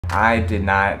I did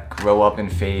not grow up in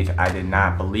faith. I did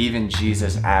not believe in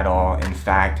Jesus at all. In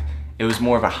fact, it was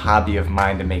more of a hobby of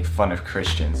mine to make fun of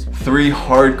Christians. 3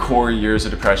 hardcore years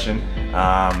of depression,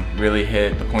 really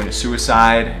hit the point of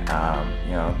suicide,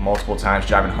 multiple times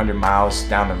driving 100 miles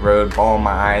down the road, bawling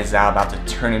my eyes out, about to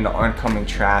turn into oncoming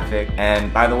traffic.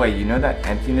 And by the way, you know that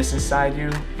emptiness inside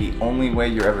you, the only way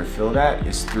you ever feel that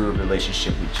is through a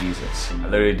relationship with Jesus. I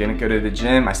literally didn't go to the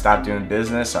gym, I stopped doing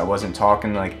business, I wasn't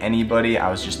talking to like anybody,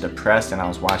 I was just depressed and I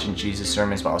was watching Jesus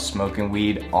sermons while I was smoking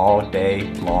weed all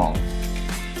day long.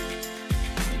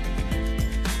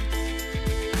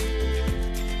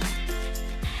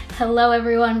 Hello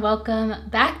everyone, welcome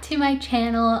back to my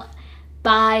channel.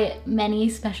 By many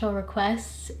special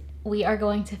requests, we are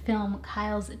going to film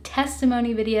Kyle's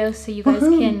testimony video so you guys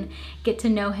can get to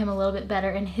know him a little bit better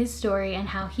and his story and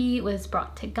how he was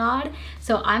brought to God.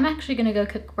 So I'm actually gonna go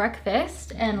cook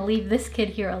breakfast and leave this kid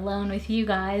here alone with you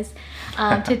guys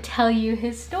to tell you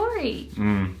his story.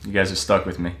 You guys are stuck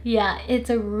with me. Yeah, it's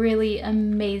a really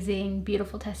amazing,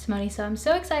 beautiful testimony. So I'm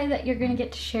so excited that you're gonna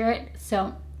get to share it.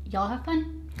 So y'all have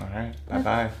fun. All right,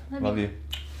 bye-bye. Love you.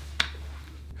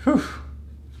 Whew,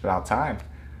 it's about time.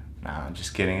 Nah, I'm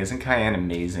just kidding. Isn't Kian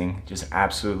amazing? Just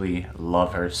absolutely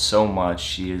love her so much.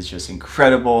 She is just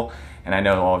incredible. And I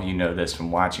know all of you know this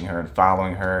from watching her and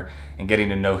following her and getting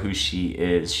to know who she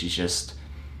is. She's just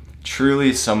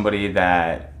truly somebody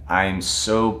that I'm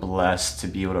so blessed to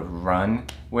be able to run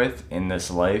with in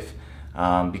this life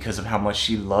because of how much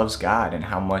she loves God and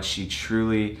how much she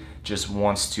truly just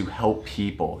wants to help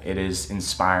people. It is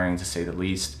inspiring to say the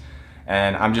least.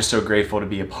 And I'm just so grateful to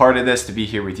be a part of this, to be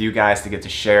here with you guys, to get to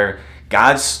share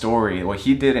God's story, what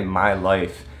he did in my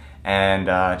life, and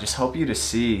just help you to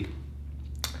see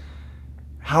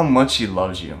how much he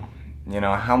loves you,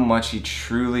 how much he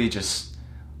truly just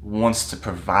wants to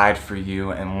provide for you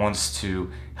and wants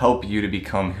to help you to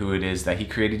become who it is that he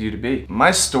created you to be. My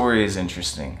story is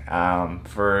interesting.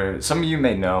 For some of you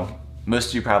may know, most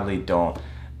of you probably don't,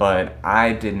 but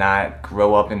I did not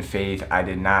grow up in faith. I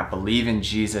did not believe in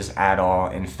Jesus at all.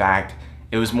 In fact,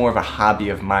 it was more of a hobby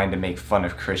of mine to make fun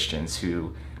of Christians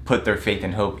who put their faith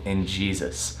and hope in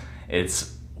Jesus.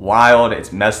 It's wild,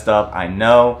 it's messed up, I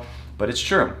know, but it's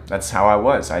true. That's how I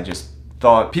was. I just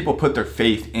thought people put their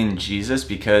faith in Jesus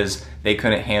because they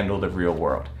couldn't handle the real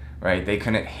world, right? They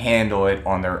couldn't handle it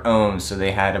on their own, so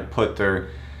they had to put their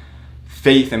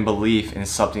faith and belief in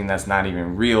something that's not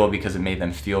even real because it made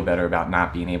them feel better about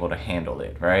not being able to handle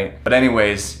it, right? But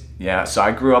anyways, yeah, so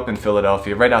I grew up in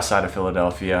Philadelphia, right outside of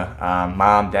Philadelphia.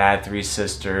 Mom, dad, 3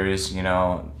 sisters,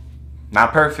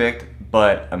 not perfect,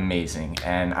 but amazing.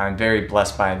 And I'm very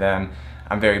blessed by them.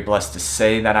 I'm very blessed to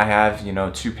say that I have,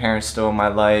 2 parents still in my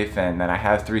life and that I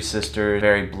have 3 sisters.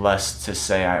 Very blessed to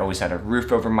say I always had a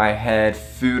roof over my head,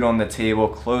 food on the table,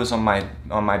 clothes on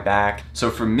my back.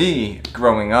 So for me,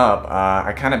 growing up,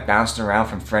 I kind of bounced around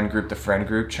from friend group to friend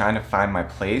group trying to find my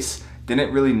place.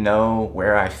 Didn't really know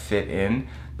where I fit in,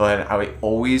 but I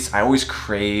always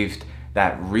craved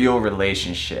that real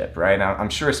relationship, right? Now, I'm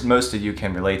sure most of you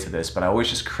can relate to this, but I always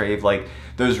just crave like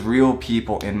those real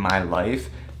people in my life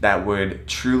that would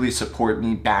truly support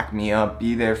me, back me up,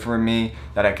 be there for me,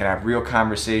 that I could have real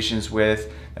conversations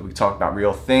with, that we could talk about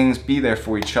real things, be there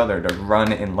for each other, to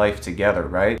run in life together,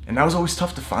 right? And that was always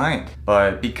tough to find.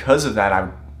 But because of that,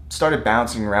 I started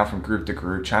bouncing around from group to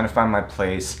group, trying to find my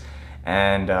place.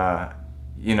 And,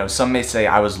 some may say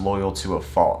I was loyal to a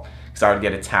fault, because I would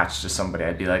get attached to somebody.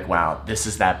 I'd be like, wow, this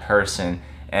is that person.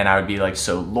 And I would be like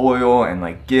so loyal and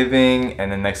like giving,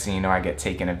 and then next thing you know, I get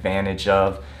taken advantage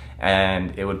of.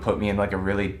 And it would put me in like a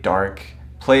really dark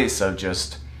place of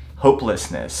just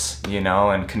hopelessness,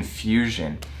 and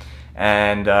confusion.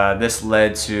 And this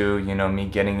led to, me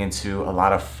getting into a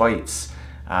lot of fights.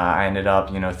 I ended up,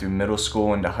 through middle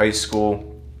school into high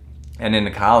school and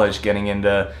into college, getting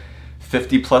into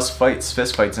 50+ fights,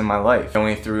 fist fights in my life.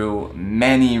 Going through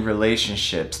many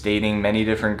relationships, dating many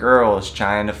different girls,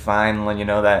 trying to find,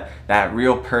 that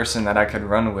real person that I could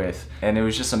run with. And it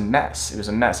was just a mess. It was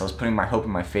a mess. I was putting my hope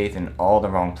and my faith in all the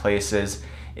wrong places.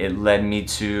 It led me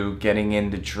to getting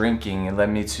into drinking. It led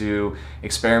me to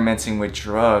experimenting with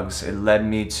drugs. It led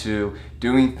me to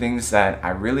doing things that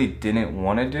I really didn't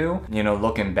want to do.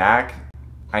 Looking back,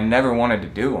 I never wanted to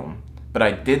do them. But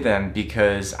I did them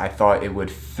because I thought it would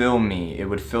fill me. It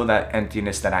would fill that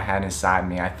emptiness that I had inside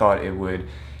me. I thought it would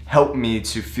help me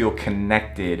to feel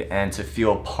connected and to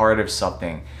feel part of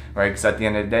something, right? Because at the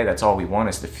end of the day, that's all we want,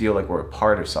 is to feel like we're a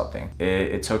part of something.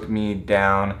 It took me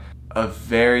down a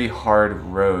very hard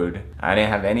road. I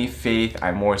didn't have any faith.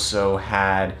 I more so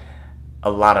had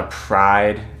a lot of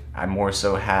pride. I more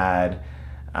so had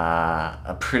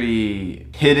a pretty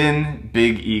hidden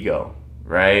big ego,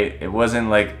 right? It wasn't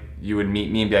like you would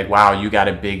meet me and be like, wow, you got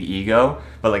a big ego.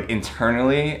 But like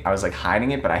internally, I was like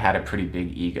hiding it, but I had a pretty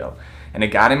big ego. And it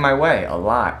got in my way a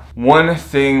lot. One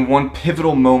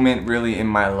pivotal moment really in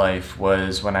my life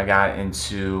was when I got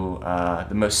into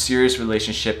the most serious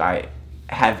relationship I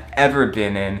have ever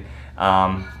been in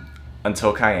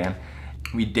until Kian.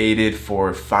 We dated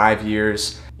for 5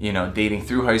 years, you know, dating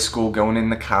through high school, going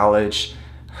into college.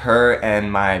 Her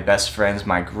and my best friends,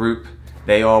 my group,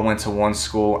 they all went to one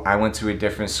school. I went to a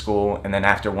different school. And then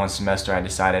after one semester, I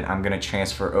decided I'm gonna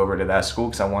transfer over to that school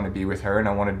because I want to be with her and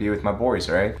I want to be with my boys,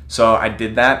 right? So I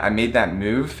did that. I made that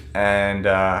move, and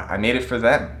I made it for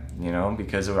them, you know,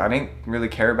 because I didn't really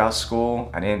care about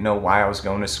school. I didn't know why I was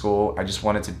going to school. I just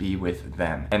wanted to be with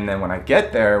them. And then when I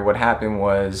get there, what happened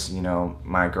was, you know,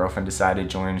 my girlfriend decided to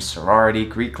join sorority,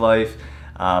 Greek life.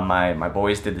 My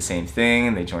boys did the same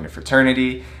thing. They joined a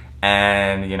fraternity.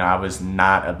 And, you know, I was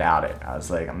not about it. I was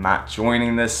like, I'm not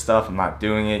joining this stuff. I'm not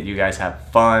doing it. You guys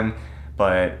have fun.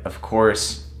 But of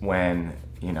course, when,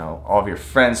 you know, all of your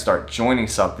friends start joining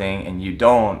something and you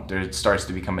don't, there starts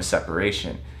to become a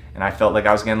separation. And I felt like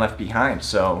I was getting left behind.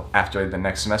 So after the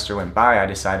next semester went by, I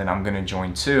decided I'm gonna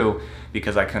join too,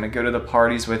 because I couldn't go to the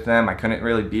parties with them. I couldn't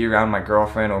really be around my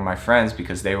girlfriend or my friends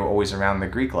because they were always around the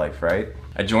Greek life, right?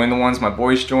 I joined the ones my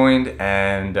boys joined,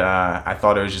 and I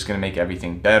thought it was just gonna make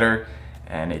everything better,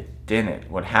 and it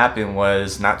didn't. What happened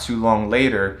was, not too long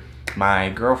later, my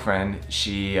girlfriend,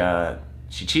 she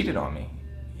cheated on me.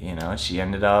 You know, she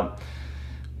ended up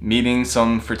meeting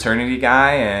some fraternity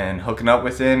guy and hooking up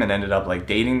with him, and ended up like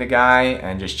dating the guy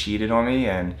and just cheated on me.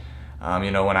 And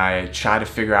you know, when I tried to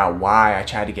figure out why, I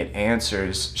tried to get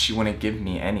answers, she wouldn't give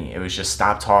me any. It was just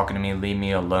stop talking to me, leave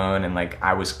me alone, and like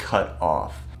I was cut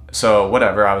off. So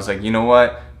whatever, I was like, you know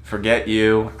what, forget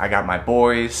you, I got my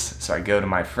boys. So I go to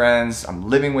my friends, I'm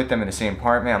living with them in the same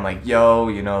apartment. I'm like, yo,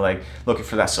 you know, like looking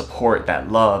for that support,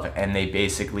 that love, and they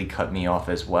basically cut me off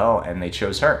as well, and they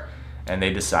chose her. And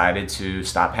they decided to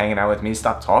stop hanging out with me,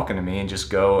 stop talking to me, and just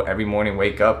go every morning,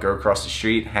 wake up, go across the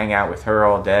street, hang out with her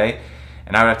all day.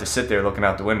 And I would have to sit there looking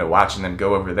out the window, watching them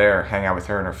go over there, hang out with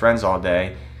her and her friends all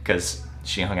day, because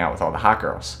she hung out with all the hot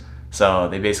girls. So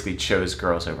they basically chose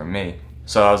girls over me.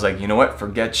 So I was like, you know what,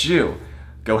 forget you.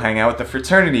 Go hang out with the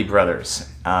fraternity brothers.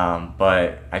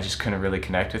 But I just couldn't really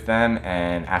connect with them.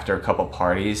 And after a couple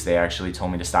parties, they actually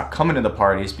told me to stop coming to the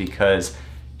parties because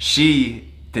she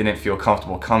didn't feel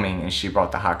comfortable coming, and she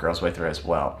brought the hot girls with her as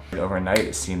well. Overnight,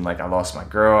 it seemed like I lost my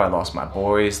girl, I lost my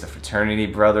boys, the fraternity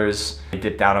brothers, they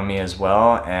dipped out on me as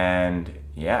well. And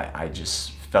yeah, I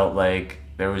just felt like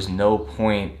there was no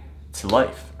point to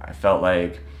life. I felt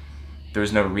like there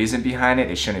was no reason behind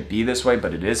it. It shouldn't be this way,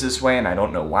 but it is this way, and I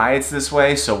don't know why it's this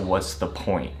way, so what's the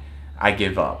point? I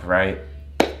give up, right?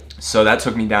 So that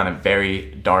took me down a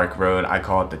very dark road. I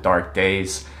call it the dark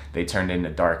days. They turned into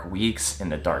dark weeks,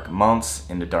 into dark months,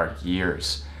 into dark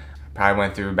years. I probably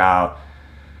went through about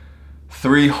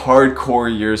 3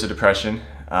 hardcore years of depression.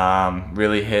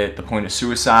 Really hit the point of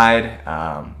suicide,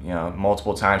 you know,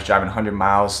 multiple times, driving 100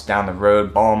 miles down the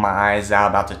road, bawling my eyes out,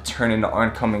 about to turn into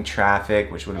oncoming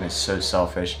traffic, which would have been so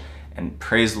selfish. And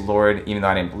praise the Lord, even though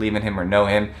I didn't believe in him or know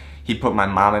him, he put my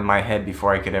mom in my head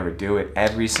before I could ever do it,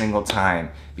 every single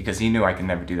time, because he knew I could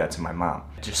never do that to my mom.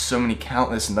 Just so many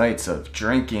countless nights of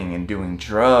drinking and doing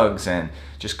drugs and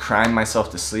just crying myself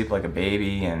to sleep like a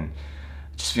baby, and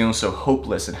just feeling so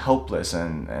hopeless and helpless,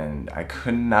 and I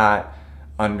could not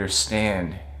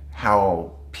understand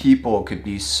how people could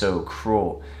be so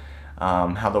cruel,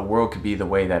 how the world could be the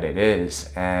way that it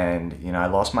is. And you know, I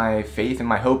lost my faith and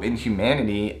my hope in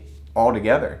humanity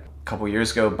altogether. A couple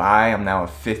years go by, I'm now a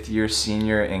 5th year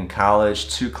senior in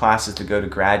college, 2 classes to go to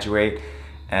graduate,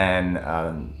 and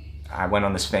I went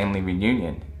on this family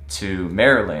reunion to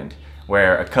Maryland,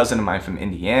 where a cousin of mine from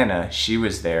Indiana, she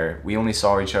was there. We only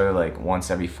saw each other like once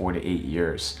every 4 to 8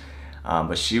 years.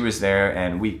 But she was there,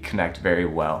 and we connect very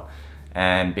well.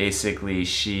 And basically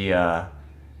she,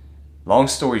 long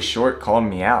story short, called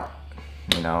me out,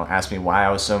 you know, asked me why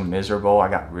I was so miserable. I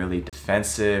got really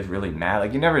defensive, really mad.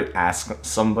 Like, you never ask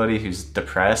somebody who's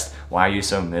depressed, why are you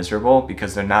so miserable?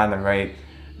 Because they're not in the right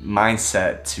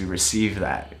mindset to receive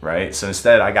that, right? So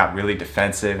instead, I got really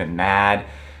defensive and mad.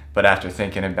 But after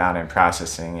thinking about it and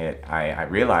processing it, I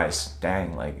realized,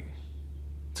 dang, like,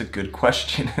 it's a good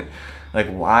question. Like,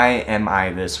 why am I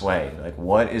this way? Like,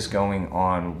 what is going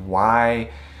on?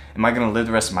 Why am I gonna live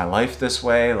the rest of my life this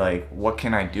way? Like, what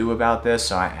can I do about this?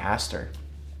 So I asked her,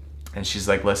 and she's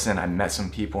like, listen, I met some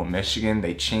people in Michigan.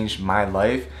 They changed my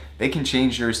life. They can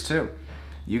change yours too.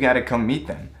 You gotta come meet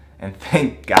them. And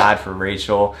thank God for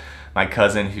Rachel. my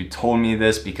cousin who told me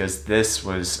this, because this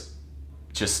was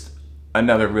just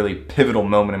another really pivotal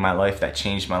moment in my life that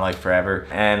changed my life forever.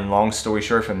 And long story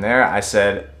short, from there, I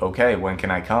said, okay, when can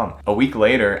I come? A week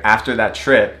later, after that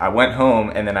trip, I went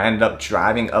home, and then I ended up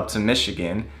driving up to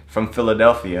Michigan from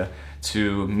Philadelphia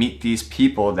to meet these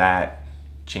people that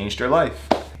changed their life.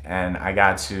 And I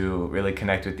got to really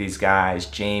connect with these guys,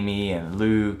 Jamie and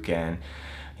Luke and,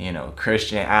 you know,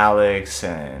 Christian, Alex,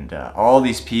 and all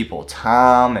these people,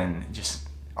 Tom, and just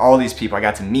all these people. I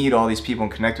got to meet all these people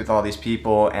and connect with all these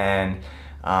people, and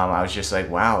I was just like,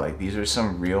 wow, like these are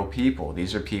some real people.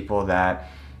 These are people that,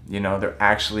 you know, they're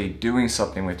actually doing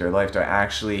something with their life. They're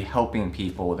actually helping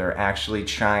people. They're actually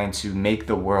trying to make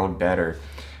the world better.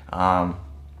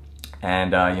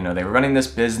 You know, they were running this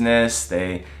business.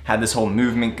 They had this whole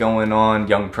movement going on,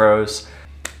 young pros.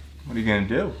 What are you gonna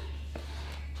do?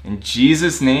 In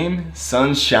Jesus' name,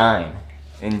 sun shine.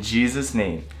 In Jesus'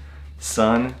 name,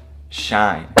 sun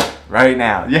shine right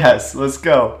now. Yes, let's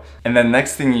go. And then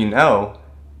next thing you know,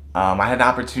 I had the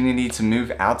opportunity to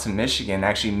move out to Michigan,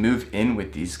 actually move in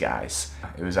with these guys.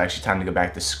 It was actually time to go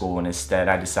back to school, and instead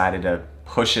I decided to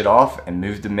push it off and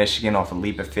move to Michigan off a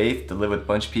leap of faith to live with a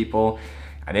bunch of people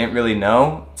I didn't really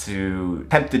know, to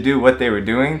attempt to do what they were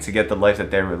doing to get the life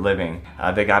that they were living.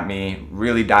 They got me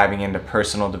really diving into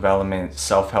personal development,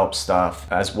 self-help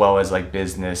stuff, as well as like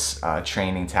business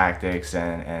training tactics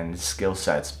and skill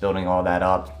sets, building all that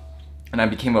up. And I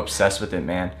became obsessed with it,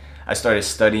 man. I started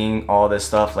studying all this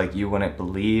stuff like you wouldn't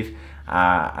believe.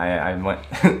 I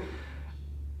went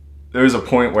there was a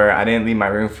point where I didn't leave my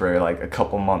room for like a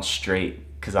couple months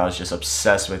straight because I was just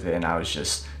obsessed with it, and I was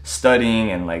just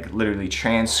studying and like literally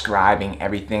transcribing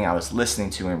everything I was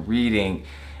listening to and reading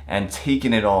and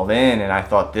taking it all in. And I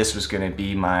thought this was going to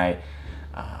be my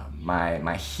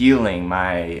my healing,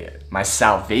 my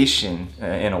salvation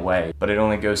in a way. But it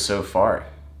only goes so far,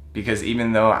 because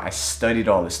even though I studied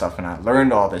all this stuff and I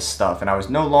learned all this stuff and I was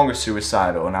no longer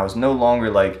suicidal and I was no longer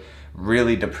like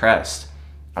really depressed,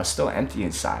 I was still empty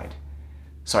inside.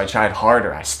 So I tried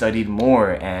harder, I studied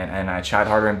more, and I tried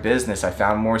harder in business. I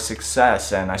found more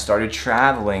success, and I started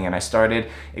traveling, and I started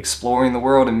exploring the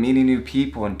world and meeting new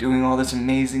people and doing all this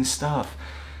amazing stuff.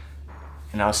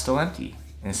 And I was still empty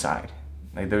inside.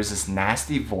 Like there was this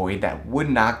nasty void that would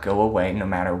not go away no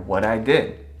matter what I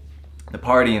did. The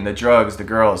partying, the drugs, the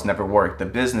girls never worked. The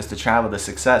business, the travel, the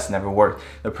success never worked.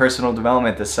 The personal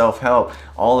development, the self-help,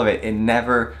 all of it, it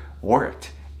never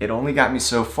worked. It only got me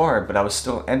so far, but I was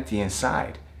still empty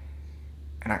inside.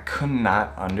 And I could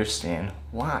not understand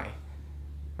why,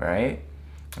 right?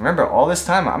 Remember, all this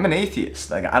time, I'm an atheist.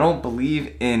 Like, I don't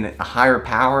believe in a higher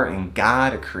power, in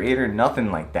God, a creator,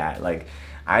 nothing like that. Like,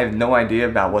 I have no idea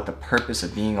about what the purpose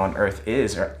of being on earth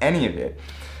is or any of it.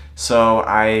 So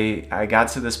I got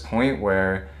to this point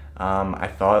where I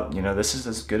thought, you know, this is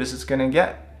as good as it's gonna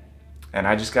get. And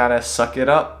I just gotta suck it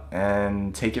up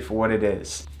and take it for what it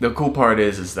is. The cool part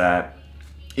is that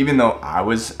even though I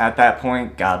was at that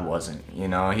point, God wasn't. You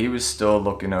know, He was still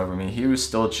looking over me. He was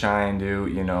still trying to,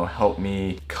 you know, help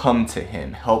me come to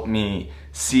Him, help me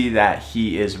see that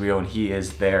He is real and He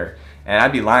is there. And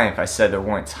I'd be lying if I said there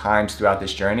weren't times throughout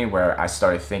this journey where I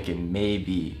started thinking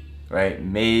maybe, right?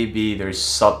 Maybe there's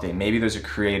something, maybe there's a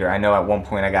creator. I know at one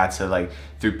point I got to like,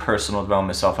 through personal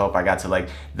development, self-help, I got to like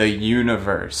the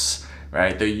universe.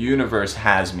 Right? The universe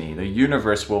has me. The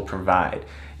universe will provide,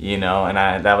 you know, and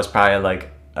that was probably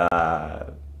like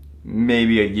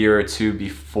maybe a year or two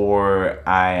before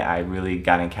I really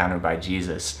got encountered by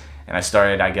Jesus. And I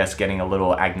started, I guess, getting a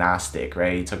little agnostic,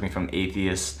 right? He took me from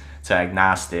atheist to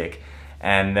agnostic.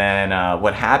 And then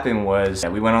what happened was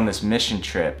that we went on this mission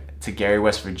trip to Gary,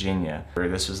 West Virginia.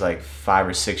 This was like 5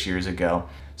 or 6 years ago.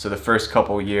 So the first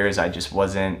couple of years, I just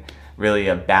wasn't really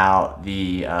about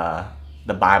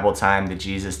the Bible time, the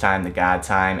Jesus time, the God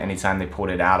time. Anytime they pulled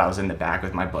it out, I was in the back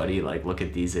with my buddy, like, look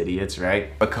at these idiots,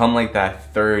 right? But come like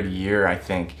that third year, I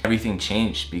think everything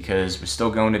changed, because we're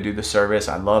still going to do the service.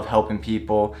 I love helping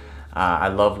people. I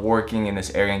love working in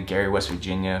this area in Gary, West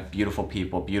Virginia. Beautiful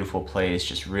people, beautiful place,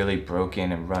 just really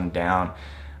broken and run down.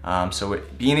 So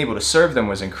being able to serve them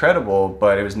was incredible,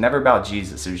 but it was never about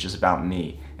Jesus. It was just about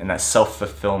me and that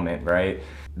self-fulfillment, right?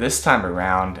 This time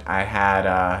around, I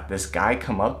had this guy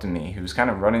come up to me who was kind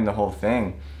of running the whole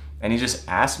thing, and he just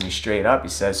asked me straight up, he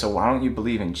said, so why don't you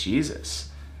believe in Jesus?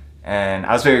 And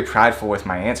I was very prideful with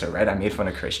my answer, right? I made fun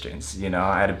of Christians, you know,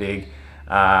 I had a big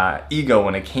ego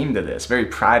when it came to this, very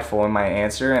prideful in my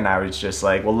answer, and I was just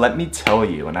like, well, let me tell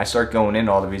you. And I start going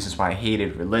into all the reasons why I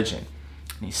hated religion.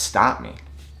 And he stopped me.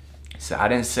 He said, I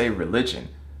didn't say religion,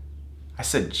 I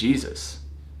said Jesus.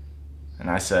 And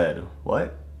I said,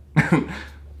 what?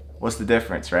 What's the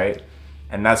difference, right?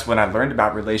 And that's when I learned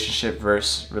about relationship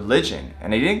versus religion.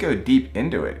 And he didn't go deep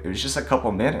into it. It was just a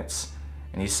couple minutes.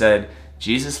 And he said,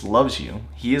 Jesus loves you.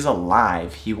 He is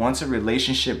alive. He wants a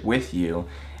relationship with you.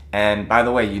 And by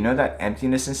the way, you know that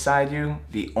emptiness inside you?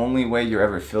 The only way you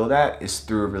ever feel that is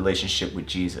through a relationship with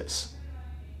Jesus.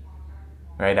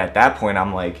 Right? At that point,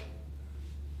 I'm like,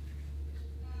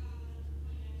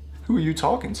 who are you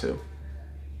talking to?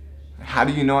 How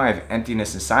do you know I have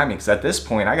emptiness inside me? Because at this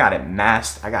point, I got it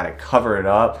masked. I got to cover it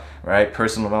up, right?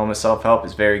 Personal development, self-help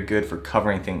is very good for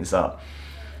covering things up.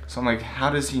 So I'm like, how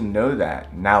does he know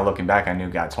that? Now looking back, I knew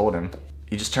God told him.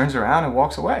 He just turns around and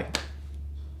walks away.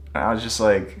 And I was just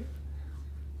like,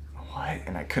 what?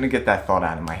 And I couldn't get that thought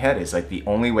out of my head. It's like the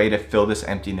only way to fill this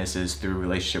emptiness is through a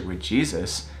relationship with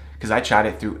Jesus. Because I tried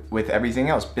it through with everything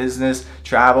else. Business,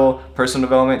 travel, personal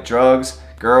development, drugs,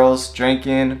 girls,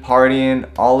 drinking, partying,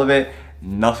 all of it.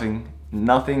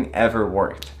 Nothing ever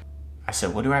worked. I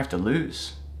said, what do I have to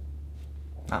lose?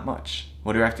 Not much.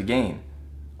 What do I have to gain?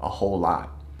 A whole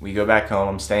lot. We go back home.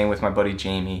 I'm staying with my buddy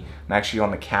Jamie. I'm actually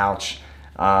on the couch.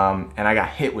 And I got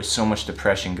hit with so much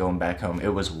depression going back home.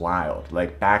 It was wild.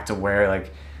 Like back to where,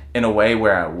 like in a way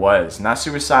where I was. Not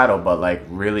suicidal, but like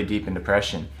really deep in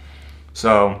depression.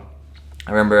 So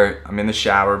I remember I'm in the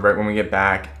shower right when we get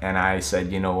back, and I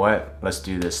said, you know what? Let's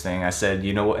do this thing. I said,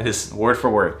 you know what? This word for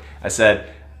word. I said,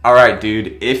 all right,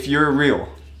 dude, if you're real,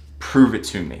 prove it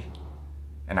to me.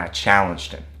 And I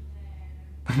challenged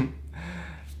him.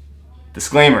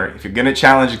 Disclaimer, if you're gonna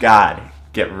challenge God,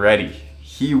 get ready.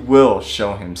 He will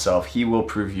show himself. He will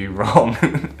prove you wrong.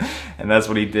 And that's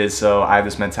what he did. So I have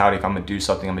this mentality, if I'm gonna do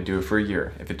something, I'm gonna do it for a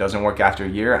year. If it doesn't work after a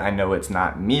year, I know it's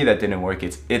not me that didn't work,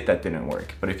 it's it that didn't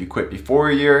work. But if you quit before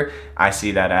a year, I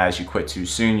see that as you quit too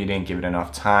soon, you didn't give it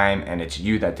enough time, and it's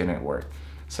you that didn't work.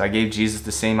 So I gave Jesus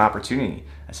the same opportunity.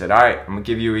 I said, all right, I'm gonna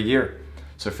give you a year.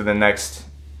 So for the next,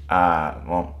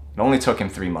 well, it only took him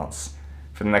 3 months.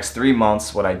 For the next 3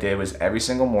 months, what I did was every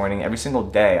single morning, every single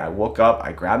day, I woke up,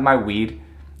 I grabbed my weed,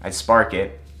 I spark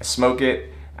it, I smoke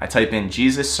it, I type in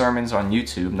Jesus sermons on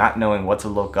YouTube, not knowing what to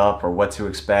look up or what to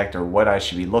expect or what I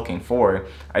should be looking for.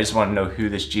 I just want to know who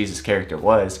this Jesus character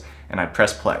was, and I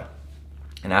press play.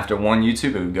 And after one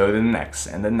YouTube, it would go to the next,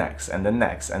 and the next, and the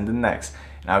next, and the next.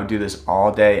 And I would do this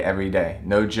all day, every day.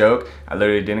 No joke. I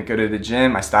literally didn't go to the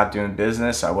gym. I stopped doing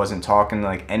business. I wasn't talking to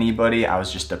like anybody. I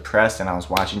was just depressed, and I was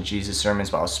watching Jesus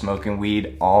sermons while I was smoking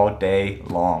weed all day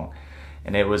long.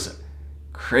 And it was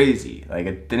crazy. Like,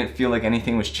 it didn't feel like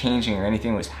anything was changing or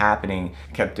anything was happening.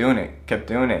 I kept doing it, kept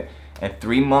doing it. And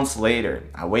 3 months later,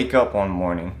 I wake up one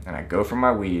morning and I go for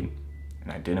my weed,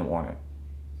 and I didn't want it.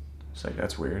 It's like,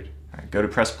 that's weird. I go to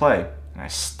press play, and I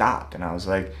stopped, and I was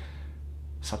like,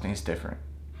 something's different.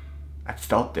 I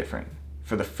felt different.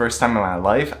 For the first time in my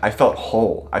life, I felt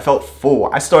whole. I felt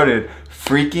full. I started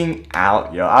freaking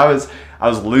out, yo. I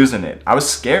was losing it. I was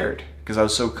scared because I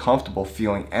was so comfortable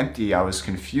feeling empty. I was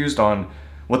confused on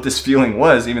what this feeling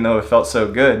was, even though it felt so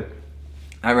good.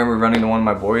 I remember running to one of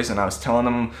my boys, and I was telling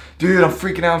them, dude, I'm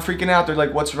freaking out, I'm freaking out. They're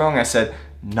like, what's wrong? I said,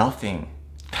 nothing.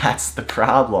 That's the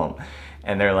problem.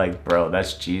 And they're like, bro,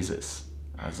 that's Jesus.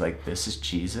 I was like, this is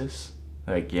Jesus?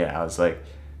 Like, yeah. I was like,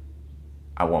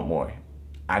 I want more.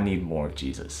 I need more of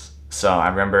Jesus. So I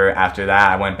remember after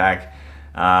that, I went back,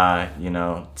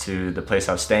 to the place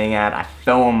I was staying at. I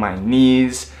fell on my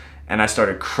knees, and I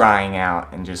started crying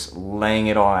out and just laying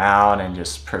it all out and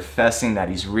just professing that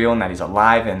he's real and that he's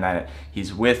alive and that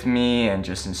he's with me, and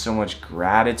just in so much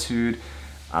gratitude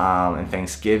and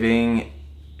thanksgiving,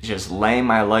 just laying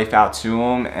my life out to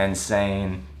him and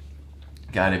saying,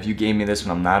 God, if you gave me this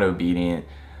when I'm not obedient,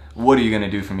 what are you going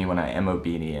to do for me when I am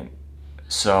obedient?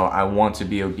 So I want to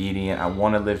be obedient. I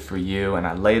want to live for you. And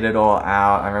I laid it all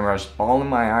out. I remember I was bawling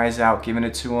my eyes out, giving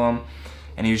it to him.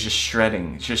 And he was just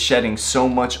shedding so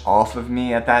much off of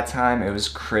me at that time. It was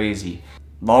crazy.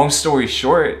 Long story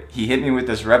short, he hit me with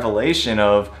this revelation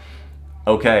of,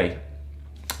 okay,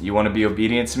 you want to be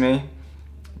obedient to me?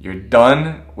 You're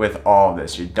done with all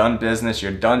this. You're done business.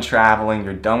 You're done traveling.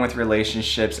 You're done with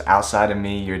relationships outside of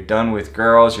me. You're done with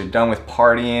girls. You're done with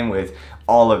partying, with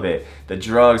all of it. The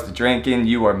drugs, the drinking.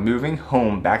 You are moving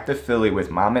home back to Philly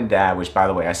with mom and dad, which, by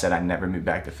the way, I said I never moved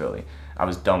back to Philly. I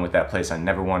was done with that place. I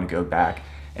never wanted to go back.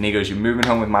 And he goes, you're moving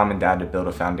home with mom and dad to build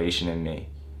a foundation in me.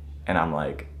 And I'm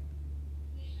like,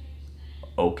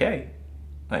 okay.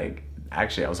 Like,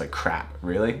 actually, I was like, crap,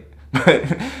 really?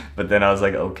 But then I was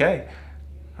like, okay.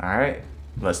 All right,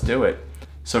 let's do it.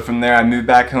 So from there, I moved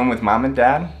back home with mom and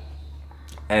dad,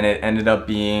 and it ended up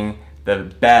being the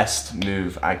best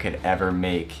move I could ever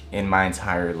make in my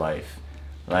entire life.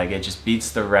 Like, it just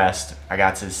beats the rest. I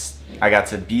got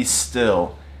to be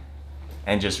still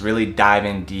and just really dive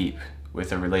in deep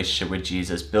with a relationship with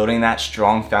Jesus, building that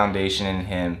strong foundation in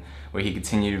him where he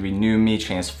continued to renew me,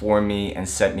 transform me, and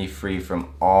set me free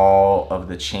from all of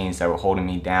the chains that were holding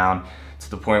me down, to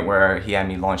the point where he had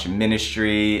me launch a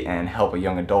ministry and help a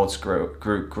young adults group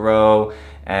grow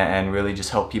and really just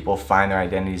help people find their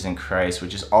identities in Christ,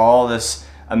 which is all this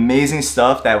amazing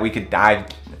stuff that we could dive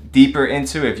deeper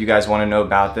into. If you guys want to know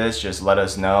about this, just let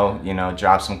us know, you know,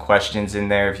 drop some questions in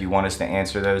there if you want us to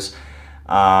answer those.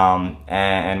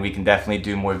 And we can definitely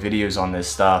do more videos on this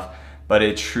stuff. But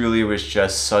it truly was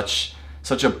just such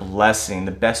a blessing,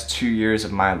 the best 2 years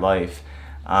of my life.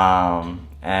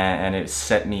 And it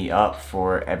set me up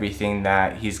for everything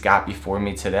that he's got before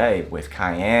me today with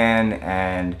Kian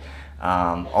and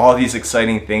all these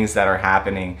exciting things that are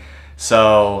happening.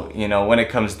 So, you know, when it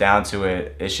comes down to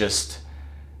it, it's just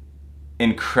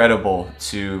incredible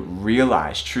to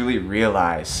realize, truly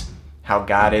realize how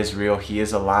God is real. He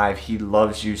is alive. He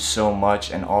loves you so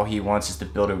much, and all he wants is to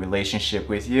build a relationship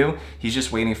with you. He's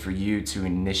just waiting for you to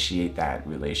initiate that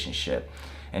relationship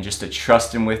and just to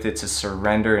trust him with it, to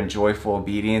surrender in joyful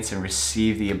obedience and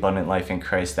receive the abundant life in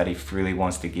Christ that he freely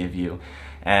wants to give you.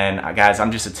 And guys,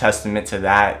 I'm just a testament to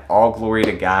that. All glory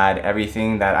to God.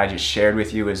 Everything that I just shared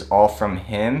with you is all from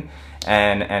him.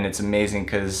 And it's amazing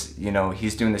because, you know,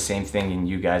 he's doing the same thing in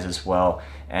you guys as well,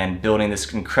 and building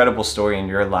this incredible story in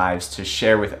your lives to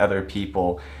share with other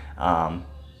people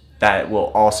that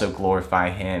will also glorify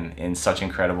him in such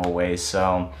incredible ways.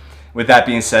 So with that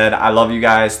being said, I love you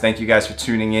guys. Thank you guys for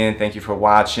tuning in. Thank you for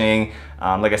watching.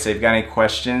 Like I said, if you got any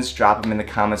questions, drop them in the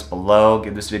comments below.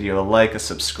 Give this video a like, a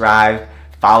subscribe,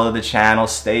 follow the channel,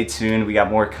 stay tuned. We got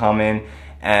more coming.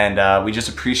 And we just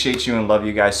appreciate you and love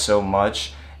you guys so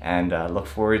much. And look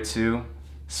forward to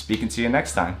speaking to you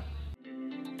next time.